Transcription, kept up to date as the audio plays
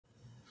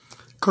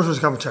Coach's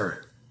commentary.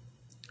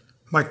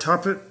 My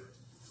topic: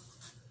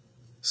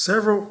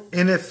 several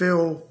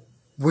NFL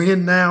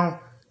win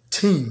now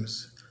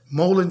teams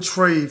mold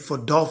trade for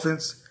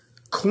Dolphins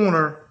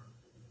corner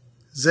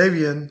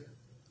Xavien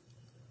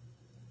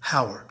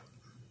Howard.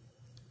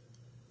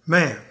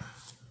 Man,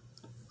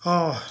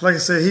 like I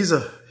said, he's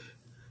a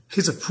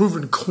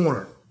proven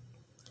corner.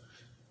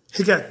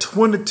 He got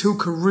 22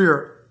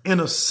 career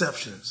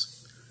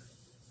interceptions.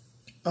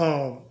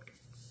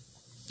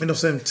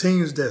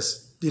 Teams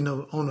that's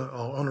on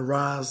the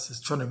rise,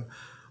 is trying to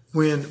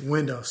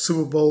win the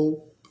Super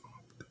Bowl.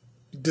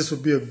 This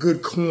would be a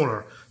good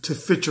corner to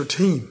fit your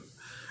team.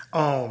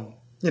 He'll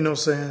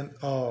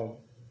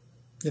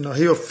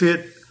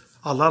fit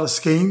a lot of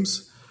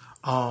schemes.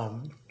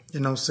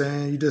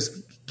 You just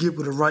get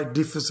with the right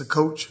defensive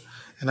coach.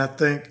 And I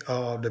think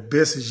the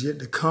best is yet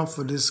to come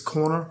for this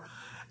corner.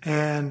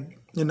 And,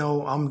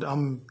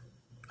 I'm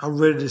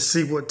ready to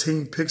see what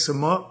team picks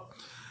him up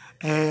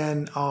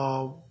and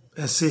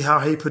see how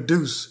he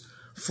produce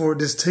for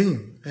this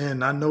team.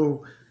 And I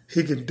know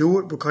he can do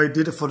it because he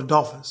did it for the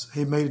Dolphins.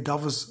 He made the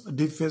Dolphins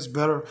defense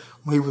better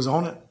when he was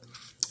on it.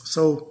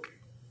 So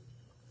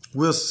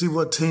we'll see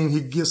what team he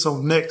gets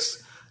on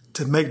next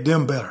to make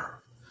them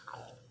better.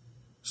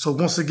 So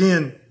once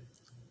again,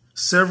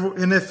 several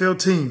NFL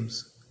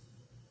teams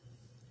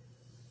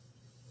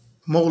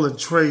mold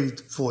trade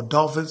for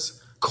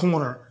Dolphins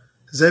corner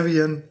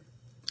Xavien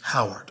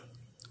Howard.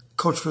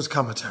 Coach Chris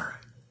commentary.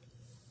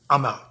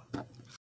 I'm out.